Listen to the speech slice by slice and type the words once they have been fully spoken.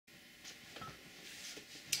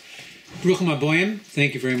Bruchim Aboyim,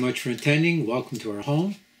 thank you very much for attending. Welcome to our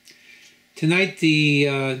home. Tonight,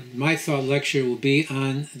 my thought lecture will be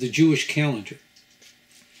on the Jewish calendar.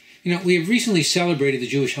 You know, we have recently celebrated the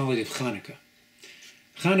Jewish holiday of Hanukkah.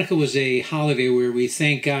 Hanukkah was a holiday where we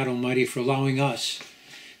thank God Almighty for allowing us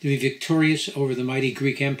to be victorious over the mighty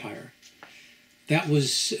Greek Empire,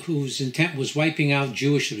 whose intent was wiping out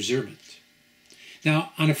Jewish observance.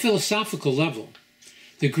 Now, on a philosophical level,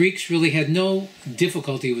 the Greeks really had no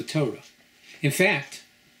difficulty with Torah. In fact,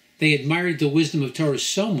 they admired the wisdom of Torah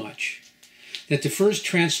so much that the first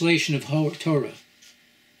translation of Torah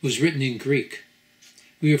was written in Greek.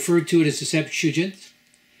 We refer to it as the Septuagint,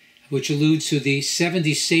 which alludes to the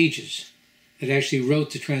 70 sages that actually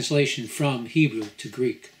wrote the translation from Hebrew to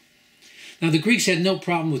Greek. Now, the Greeks had no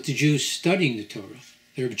problem with the Jews studying the Torah.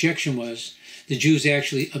 Their objection was the Jews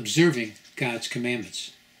actually observing God's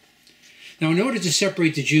commandments. Now, in order to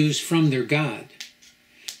separate the Jews from their God,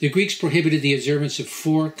 the Greeks prohibited the observance of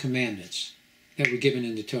 4 commandments that were given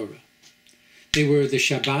in the Torah. They were the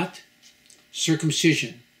Shabbat,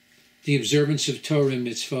 circumcision, the observance of Torah and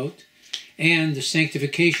mitzvot, and the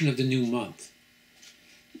sanctification of the new month.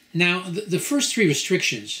 Now, the first 3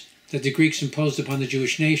 restrictions that the Greeks imposed upon the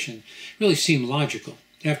Jewish nation really seem logical.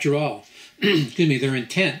 After all, their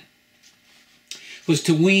intent was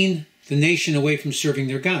to wean the nation away from serving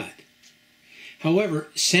their God. However,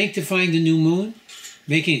 sanctifying the new moon,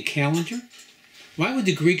 making a calendar, why would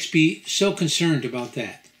the Greeks be so concerned about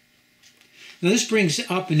that? Now, this brings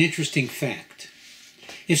up an interesting fact.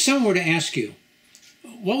 If someone were to ask you,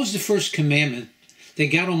 what was the first commandment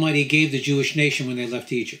that God Almighty gave the Jewish nation when they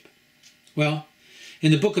left Egypt? Well,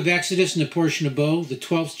 in the book of Exodus, in the portion of Bo, the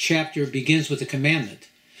 12th chapter begins with a commandment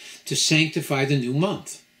to sanctify the new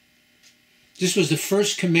month. This was the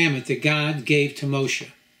first commandment that God gave to Moshe.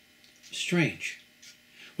 Strange.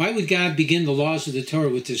 Why would God begin the laws of the Torah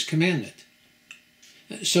with this commandment?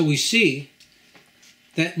 So we see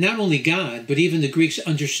that not only God, but even the Greeks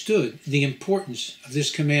understood the importance of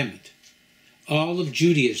this commandment. All of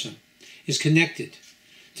Judaism is connected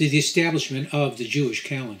to the establishment of the Jewish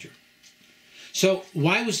calendar. So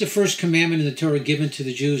why was the first commandment in the Torah given to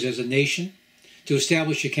the Jews as a nation? To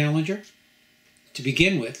establish a calendar? To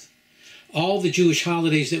begin with, all the Jewish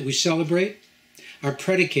holidays that we celebrate are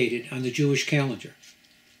predicated on the Jewish calendar.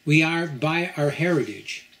 We are, by our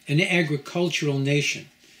heritage, an agricultural nation.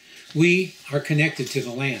 We are connected to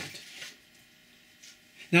the land.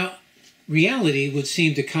 Now, reality would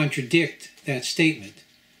seem to contradict that statement.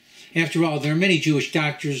 After all, there are many Jewish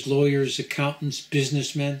doctors, lawyers, accountants,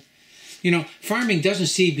 businessmen. You know, farming doesn't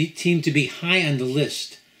seem to be high on the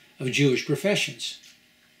list of Jewish professions.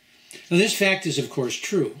 Now, this fact is, of course,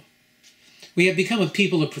 true. We have become a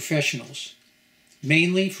people of professionals,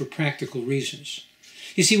 mainly for practical reasons.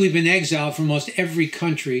 You see, we've been exiled from almost every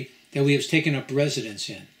country that we have taken up residence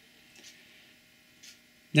in.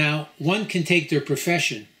 Now, one can take their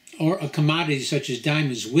profession or a commodity such as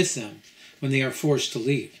diamonds with them when they are forced to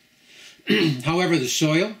leave. However, the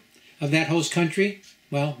soil of that host country,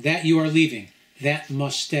 well, that you are leaving, that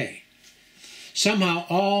must stay. Somehow,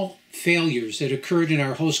 all failures that occurred in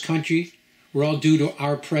our host country were all due to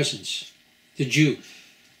our presence, the Jew,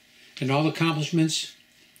 and all accomplishments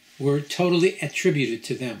were totally attributed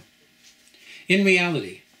to them. In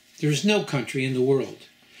reality, there is no country in the world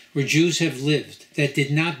where Jews have lived that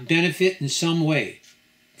did not benefit in some way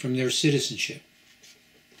from their citizenship.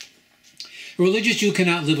 A religious Jew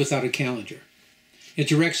cannot live without a calendar. It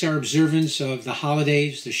directs our observance of the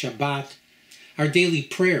holidays, the Shabbat, our daily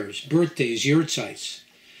prayers, birthdays, yortzites.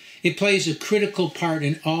 It plays a critical part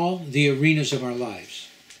in all the arenas of our lives.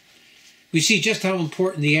 We see just how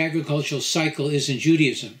important the agricultural cycle is in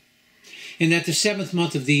Judaism, in that the 7th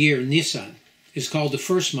month of the year, Nisan, is called the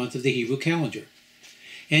first month of the Hebrew calendar.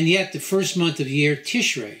 And yet the first month of the year,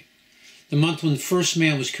 Tishrei, the month when the first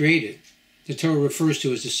man was created, the Torah refers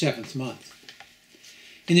to as the 7th month.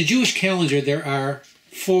 In the Jewish calendar, there are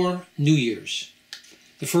 4 New Years.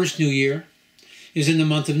 The first New Year is in the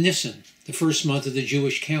month of Nisan, the first month of the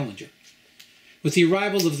Jewish calendar. With the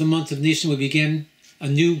arrival of the month of Nisan, we begin a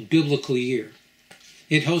new biblical year.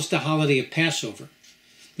 It hosts the holiday of Passover,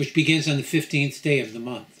 which begins on the 15th day of the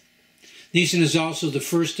month. Nisan is also the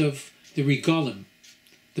first of the Regalim,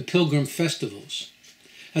 the pilgrim festivals,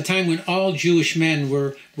 a time when all Jewish men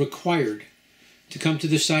were required to come to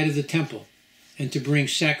the site of the temple and to bring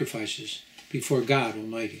sacrifices before God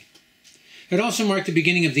Almighty. It also marked the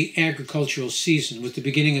beginning of the agricultural season with the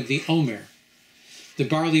beginning of the Omer, the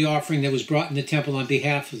barley offering that was brought in the temple on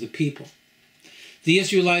behalf of the people. The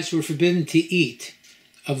Israelites were forbidden to eat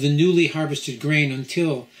of the newly harvested grain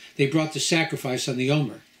until they brought the sacrifice on the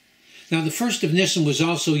Omer. Now, the first of Nisan was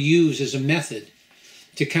also used as a method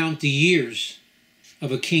to count the years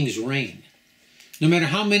of a king's reign. No matter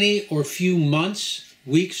how many or few months,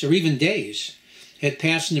 weeks, or even days had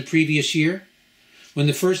passed in the previous year, when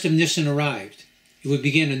the first of Nisan arrived, it would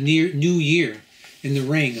begin a new year in the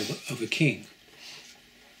reign of a king.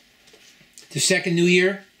 The second new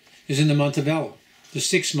year is in the month of Elul, the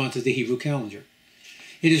 6th month of the Hebrew calendar.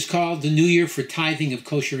 It is called the New Year for tithing of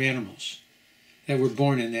kosher animals that were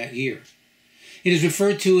born in that year. It is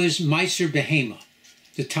referred to as Meiser Behema,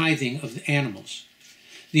 the tithing of the animals.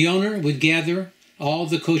 The owner would gather all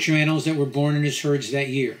the kosher animals that were born in his herds that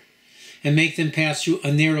year and make them pass through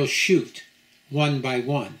a narrow chute, one by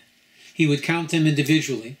one. He would count them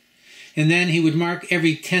individually, and then he would mark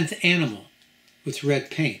every 10th animal with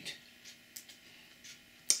red paint.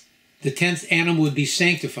 The 10th animal would be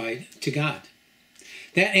sanctified to God.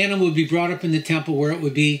 That animal would be brought up in the temple where it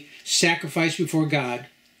would be sacrificed before God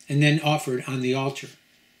and then offered on the altar.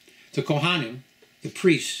 The Kohanim, the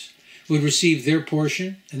priests, would receive their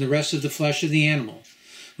portion, and the rest of the flesh of the animal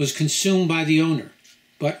was consumed by the owner,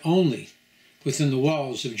 but only within the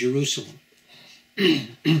walls of Jerusalem.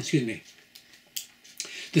 Excuse me.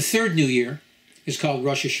 The third new year is called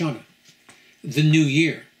Rosh Hashanah, the new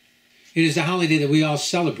year. It is the holiday that we all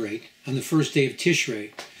celebrate on the first day of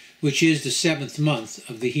Tishrei, which is the 7th month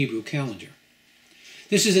of the Hebrew calendar.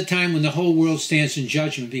 This is a time when the whole world stands in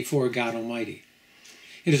judgment before God Almighty.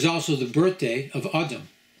 It is also the birthday of Adam,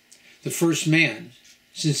 the first man,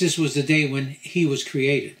 since this was the day when he was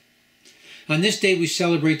created. On this day we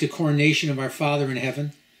celebrate the coronation of our Father in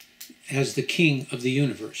heaven as the King of the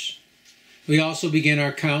universe. We also begin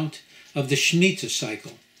our count of the Shemitah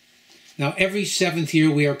cycle. Now, every 7th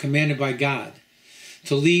year we are commanded by God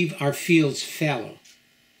to leave our fields fallow.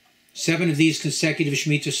 7 of these consecutive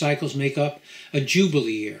Shemitah cycles make up a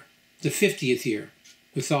Jubilee year, the 50th year,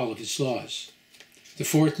 with all of its laws. The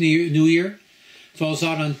 4th new year falls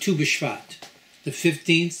out on Tu B'Shvat, the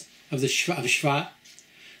 15th of Shvat,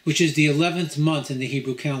 which is the 11th month in the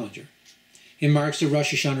Hebrew calendar. It marks the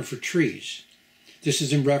Rosh Hashanah for trees. This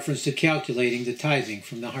is in reference to calculating the tithing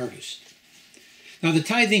from the harvest. Now, the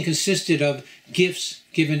tithing consisted of gifts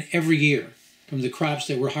given every year from the crops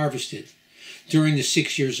that were harvested during the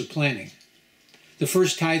 6 years of planting. The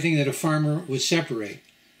first tithing that a farmer would separate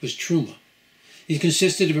was Truma. It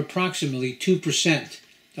consisted of approximately 2%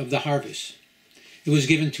 of the harvest. It was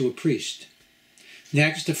given to a priest.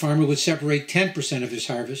 Next, the farmer would separate 10% of his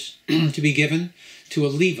harvest to be given to a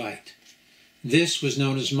Levite. This was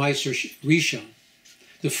known as Meiser Rishon,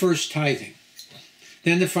 the first tithing.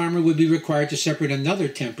 Then the farmer would be required to separate another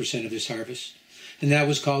 10% of his harvest, and that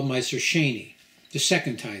was called Meiser Sheni, the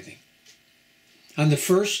second tithing. On the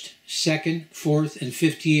 1st, 2nd, 4th, and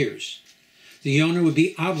 5th years, the owner would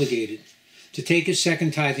be obligated to take his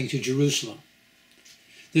second tithing to Jerusalem.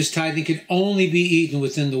 This tithing could only be eaten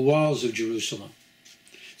within the walls of Jerusalem.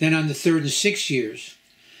 Then on the 3rd and 6th years,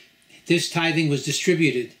 this tithing was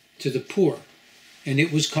distributed to the poor, and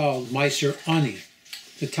it was called Meiser Ani,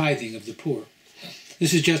 the tithing of the poor.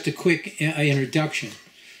 This is just a quick introduction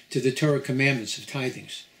to the Torah commandments of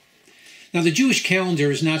tithings. Now, the Jewish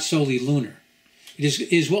calendar is not solely lunar.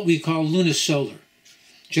 It is what we call lunisolar.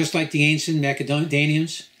 Just like the ancient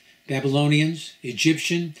Macedonians, Babylonians,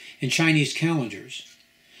 Egyptian, and Chinese calendars,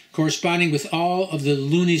 corresponding with all of the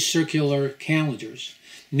lunisolar calendars,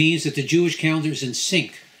 means that the Jewish calendar is in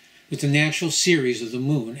sync with the natural series of the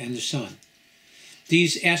moon and the sun.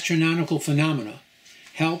 These astronomical phenomena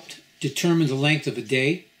helped determine the length of a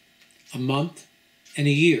day, a month, and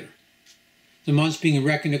a year, the months being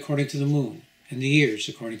reckoned according to the moon and the years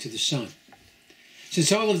according to the sun.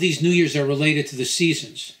 Since all of these New Years are related to the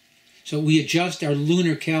seasons, so we adjust our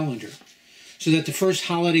lunar calendar so that the first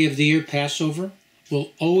holiday of the year, Passover,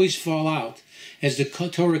 will always fall out as the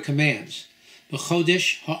Torah commands,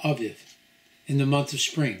 B'chodesh ha'aviv, in the month of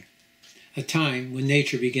spring, a time when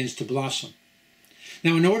nature begins to blossom.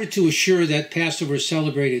 Now, in order to assure that Passover is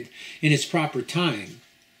celebrated in its proper time,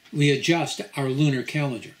 we adjust our lunar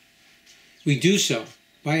calendar. We do so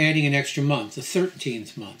by adding an extra month, the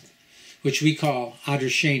 13th month, which we call Adar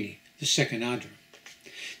Sheni, the second Adar.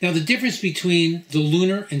 Now, the difference between the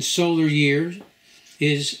lunar and solar year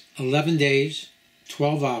is 11 days,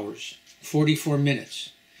 12 hours, 44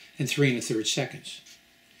 minutes, and 3 1/3 seconds.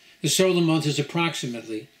 The solar month is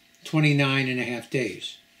approximately 29 and a half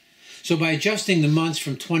days. So by adjusting the months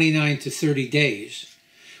from 29 to 30 days,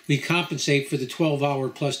 we compensate for the 12-hour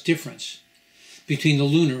plus difference between the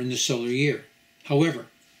lunar and the solar year. However,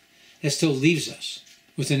 that still leaves us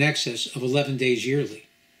with an excess of 11 days yearly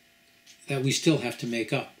that we still have to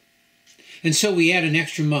make up. And so we add an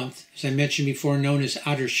extra month, as I mentioned before, known as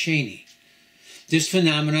Adar Sheni. This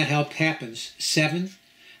phenomena happens 7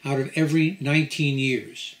 out of every 19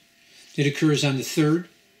 years. It occurs on the 3rd,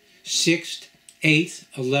 6th, 8th,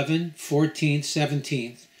 11th, 14th,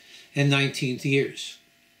 17th, and 19th years.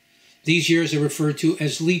 These years are referred to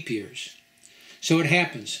as leap years. So it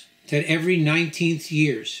happens that every 19th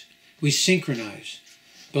years we synchronize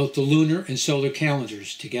both the lunar and solar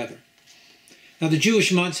calendars together. Now the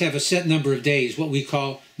Jewish months have a set number of days, what we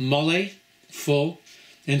call mole, full,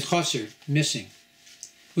 and choser, missing,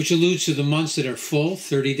 which alludes to the months that are full,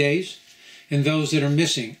 30 days, and those that are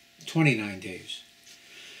missing, 29 days.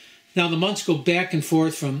 Now the months go back and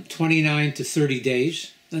forth from 29 to 30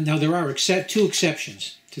 days. Now there are 2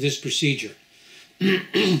 exceptions to this procedure.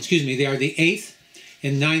 Excuse me, they are the 8th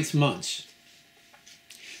and 9th months.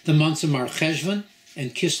 The months of Mar Cheshvan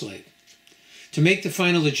and Kislev. To make the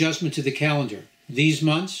final adjustment to the calendar, these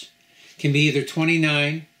months can be either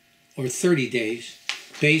 29 or 30 days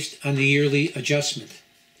based on the yearly adjustment.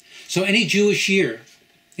 So any Jewish year,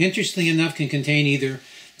 interestingly enough, can contain either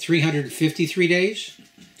 353 days,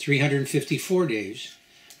 354 days,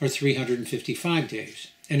 or 355 days.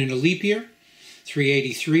 And in a leap year,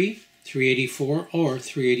 383, 384, or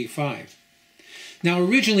 385. Now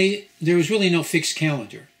originally, there was really no fixed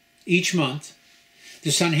calendar. Each month,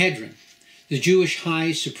 the Sanhedrin, the Jewish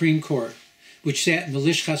High Supreme Court, which sat in the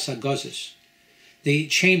Lishchas HaGozis, the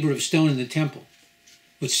chamber of stone in the temple,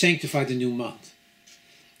 would sanctify the new month.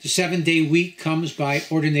 The 7-day week comes by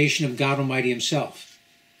ordination of God Almighty himself.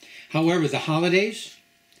 However, the holidays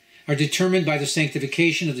are determined by the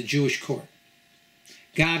sanctification of the Jewish court.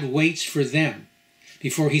 God waits for them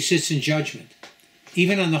before he sits in judgment,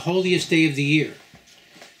 even on the holiest day of the year,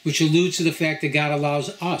 which alludes to the fact that God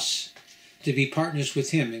allows us to be partners with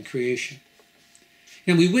him in creation.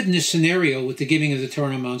 And we witness this scenario with the giving of the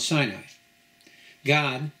Torah on Mount Sinai.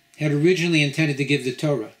 God had originally intended to give the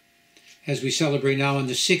Torah, as we celebrate now on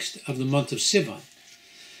the 6th of the month of Sivan.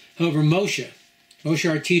 However, Moshe,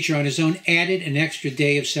 our teacher, on his own added an extra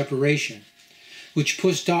day of separation, which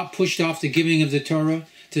pushed off the giving of the Torah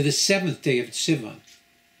to the 7th day of Sivan.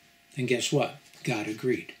 And guess what? God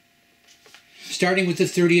agreed. Starting with the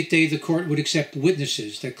 30th day, the court would accept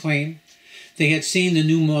witnesses that claimed they had seen the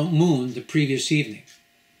new moon the previous evening.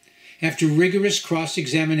 After rigorous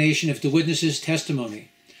cross-examination, if the witnesses' testimony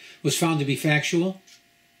was found to be factual,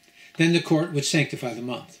 then the court would sanctify the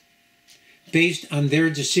month. Based on their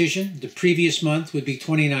decision, the previous month would be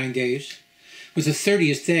 29 days, with the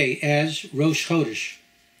 30th day as Rosh Chodesh,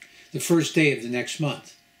 the first day of the next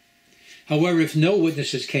month. However, if no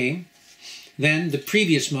witnesses came, then the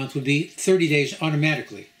previous month would be 30 days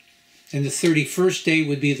automatically, and the 31st day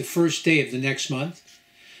would be the first day of the next month,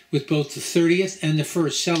 with both the 30th and the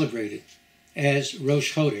 1st celebrated as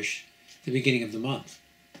Rosh Chodesh, the beginning of the month.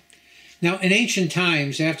 Now, in ancient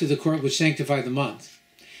times, after the court would sanctify the month,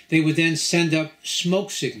 they would then send up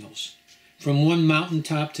smoke signals from one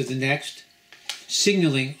mountaintop to the next,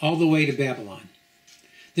 signaling all the way to Babylon.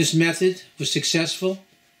 This method was successful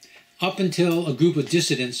up until a group of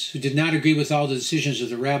dissidents who did not agree with all the decisions of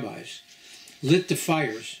the rabbis lit the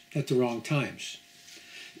fires at the wrong times.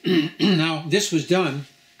 Now, this was done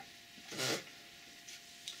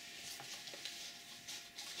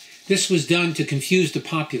to confuse the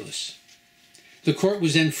populace. The court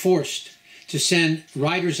was then forced to send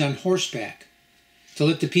riders on horseback to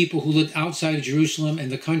let the people who lived outside of Jerusalem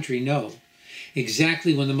and the country know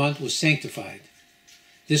exactly when the month was sanctified.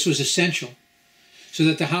 This was essential so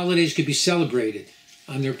that the holidays could be celebrated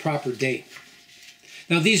on their proper date.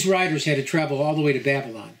 Now, these riders had to travel all the way to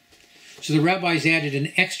Babylon, so the rabbis added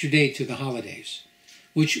an extra day to the holidays,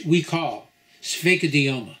 which we call Sveka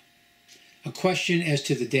Dioma, a question as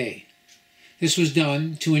to the day. This was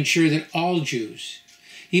done to ensure that all Jews,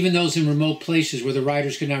 even those in remote places where the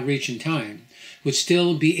riders could not reach in time, would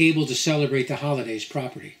still be able to celebrate the holidays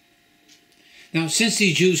properly. Now, since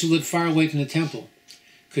these Jews who lived far away from the temple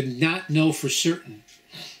could not know for certain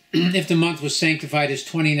if the month was sanctified as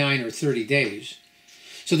 29 or 30 days,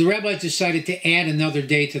 so the rabbis decided to add another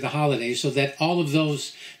day to the holiday so that all of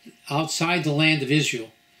those outside the land of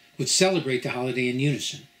Israel would celebrate the holiday in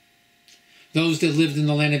unison. Those that lived in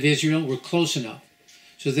the land of Israel were close enough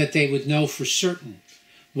so that they would know for certain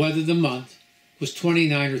whether the month was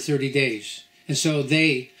 29 or 30 days, and so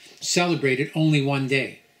they celebrated only one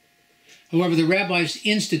day. However, the rabbis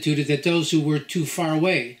instituted that those who were too far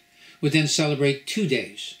away would then celebrate 2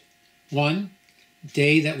 days. One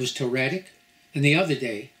day that was Torahic, and the other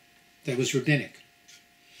day that was rabbinic.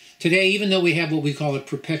 Today, even though we have what we call a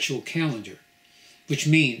perpetual calendar, which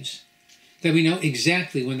means that we know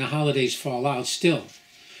exactly when the holidays fall out, still,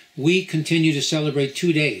 we continue to celebrate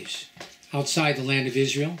 2 days outside the land of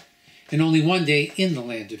Israel and only 1 day in the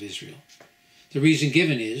land of Israel. The reason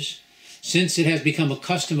given is, since it has become a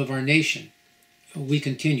custom of our nation, we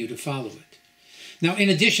continue to follow it. Now, in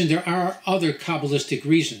addition, there are other Kabbalistic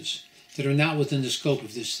reasons that are not within the scope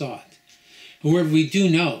of this thought. However, we do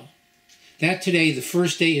know that today the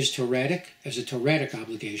first day is Torahic, as a Torahic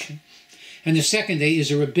obligation, and the second day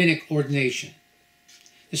is a rabbinic ordination.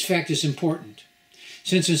 This fact is important,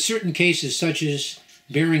 since in certain cases, such as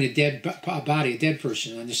burying a dead body, a dead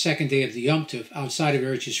person, on the second day of the Yom Tov outside of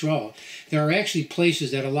Eretz Yisrael, there are actually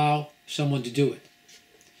places that allow someone to do it.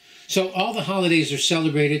 So all the holidays are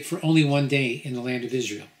celebrated for only 1 day in the land of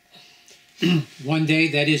Israel. 1 day,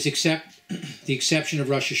 that is, except the exception of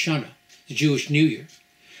Rosh Hashanah, the Jewish New Year,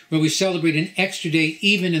 where we celebrate an extra day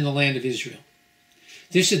even in the land of Israel.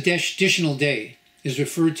 This additional day is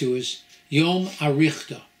referred to as Yom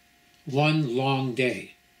Arichta, 1 long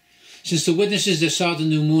day. Since the witnesses that saw the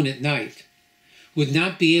new moon at night would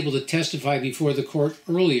not be able to testify before the court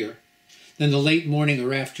earlier than the late morning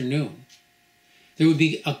or afternoon, there would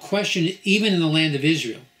be a question even in the land of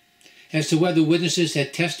Israel as to whether witnesses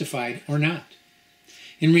had testified or not.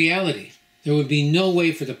 In reality, there would be no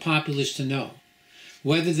way for the populace to know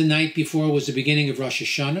whether the night before was the beginning of Rosh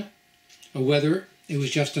Hashanah or whether it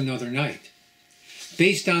was just another night.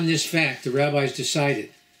 Based on this fact, the rabbis decided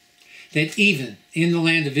that even in the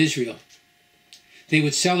land of Israel, they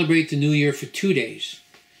would celebrate the New Year for 2 days,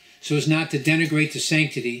 so as not to denigrate the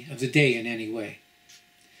sanctity of the day in any way.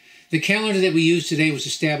 The calendar that we use today was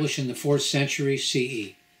established in the 4th century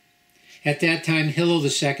CE. At that time, Hillel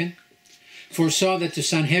II foresaw that the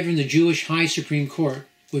Sanhedrin, the Jewish High Supreme Court,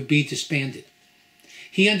 would be disbanded.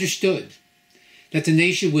 He understood that the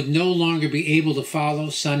nation would no longer be able to follow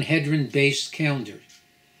Sanhedrin-based calendars.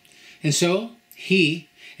 And so, he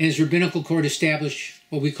and his rabbinical court established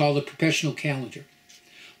what we call the perpetual calendar,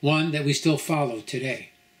 one that we still follow today.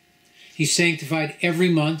 He sanctified every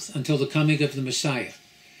month until the coming of the Messiah.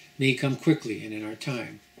 May he come quickly and in our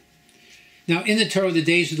time. Now, in the Torah, the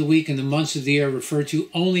days of the week and the months of the year are referred to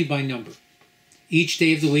only by number. Each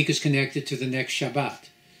day of the week is connected to the next Shabbat.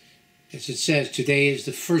 As it says, today is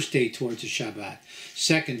the first day towards the Shabbat,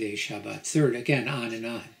 second day Shabbat, third, again, on and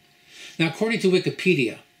on. Now, according to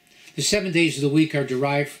Wikipedia, the 7 days of the week are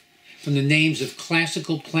derived from the names of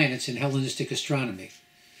classical planets in Hellenistic astronomy.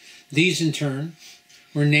 These, in turn,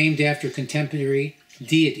 were named after contemporary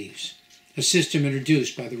deities, a system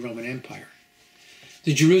introduced by the Roman Empire.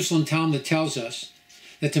 The Jerusalem Talmud tells us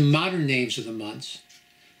that the modern names of the months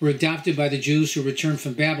were adopted by the Jews who returned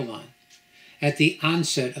from Babylon at the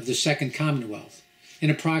onset of the Second Commonwealth in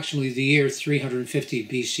approximately the year 350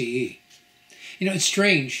 BCE. It's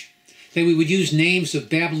strange that we would use names of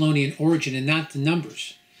Babylonian origin and not the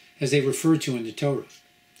numbers, as they referred to in the Torah.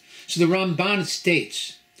 So the Ramban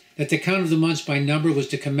states that the count of the months by number was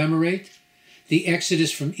to commemorate the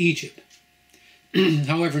exodus from Egypt.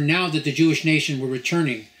 However, now that the Jewish nation were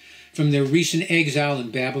returning from their recent exile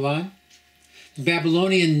in Babylon, the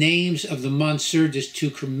Babylonian names of the months served as to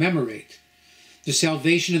commemorate the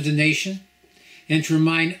salvation of the nation and to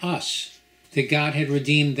remind us that God had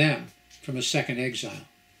redeemed them from a second exile.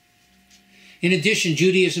 In addition,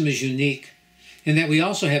 Judaism is unique in that we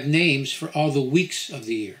also have names for all the weeks of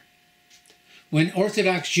the year. When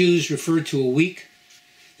Orthodox Jews refer to a week,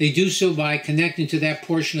 they do so by connecting to that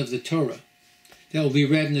portion of the Torah that will be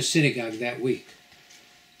read in the synagogue that week.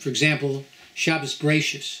 For example, Shabbos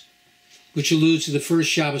Bereishis, which alludes to the first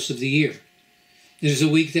Shabbos of the year. It is a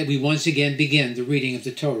week that we once again begin the reading of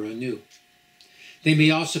the Torah anew. They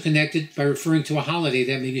may also connect it by referring to a holiday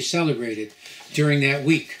that may be celebrated during that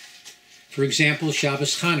week. For example,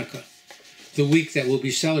 Shabbos Hanukkah, the week that we'll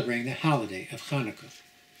be celebrating the holiday of Hanukkah.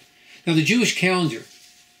 Now, the Jewish calendar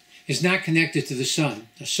is not connected to the sun,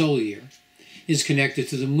 a solar year. It is connected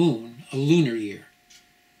to the moon, a lunar year.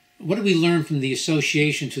 What do we learn from the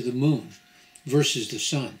association to the moon versus the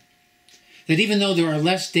sun? That even though there are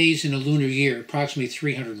less days in a lunar year, approximately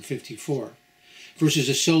 354, versus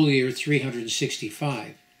a solar year,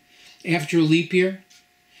 365, after a leap year,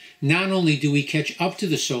 not only do we catch up to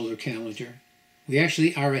the solar calendar, we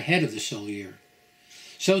actually are ahead of the solar year.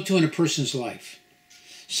 So too in a person's life.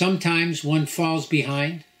 Sometimes one falls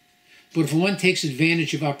behind, but if one takes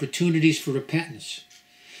advantage of opportunities for repentance,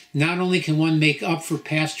 not only can one make up for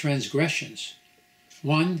past transgressions,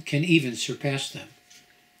 one can even surpass them.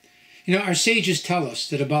 Our sages tell us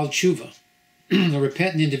that a Baal Tshuva, a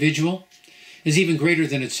repentant individual, is even greater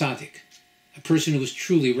than a tzaddik, a person who is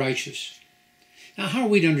truly righteous. Now, how are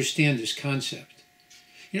we to understand this concept?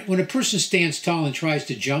 When a person stands tall and tries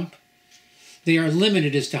to jump, they are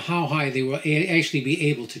limited as to how high they will actually be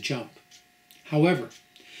able to jump. However,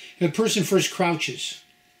 if a person first crouches,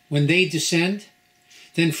 when they descend,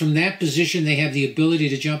 then from that position they have the ability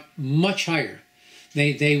to jump much higher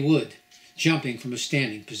than they would jumping from a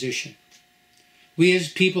standing position. We as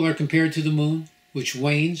people are compared to the moon, which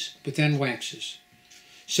wanes but then waxes.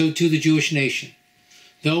 So too the Jewish nation.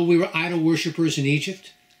 Though we were idol worshippers in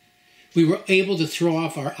Egypt, we were able to throw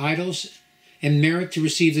off our idols and merit to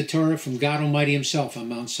receive the Torah from God Almighty himself on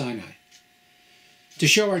Mount Sinai. To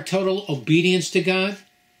show our total obedience to God,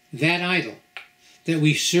 that idol that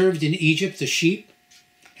we served in Egypt, the sheep,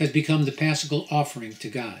 has become the paschal offering to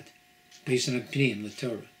God, based on Pnim, the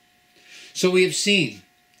Torah. So we have seen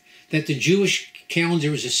that the Jewish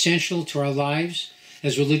calendar is essential to our lives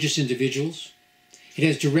as religious individuals. It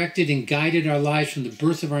has directed and guided our lives from the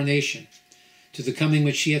birth of our nation to the coming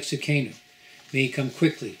Mashiach Tzidkenu. May he come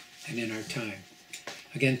quickly and in our time.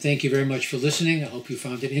 Again, thank you very much for listening. I hope you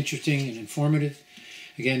found it interesting and informative.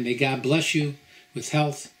 Again, may God bless you with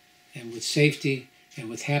health and with safety and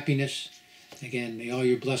with happiness. Again, may all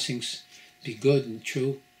your blessings be good and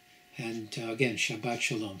true. And again, Shabbat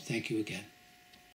Shalom. Thank you again.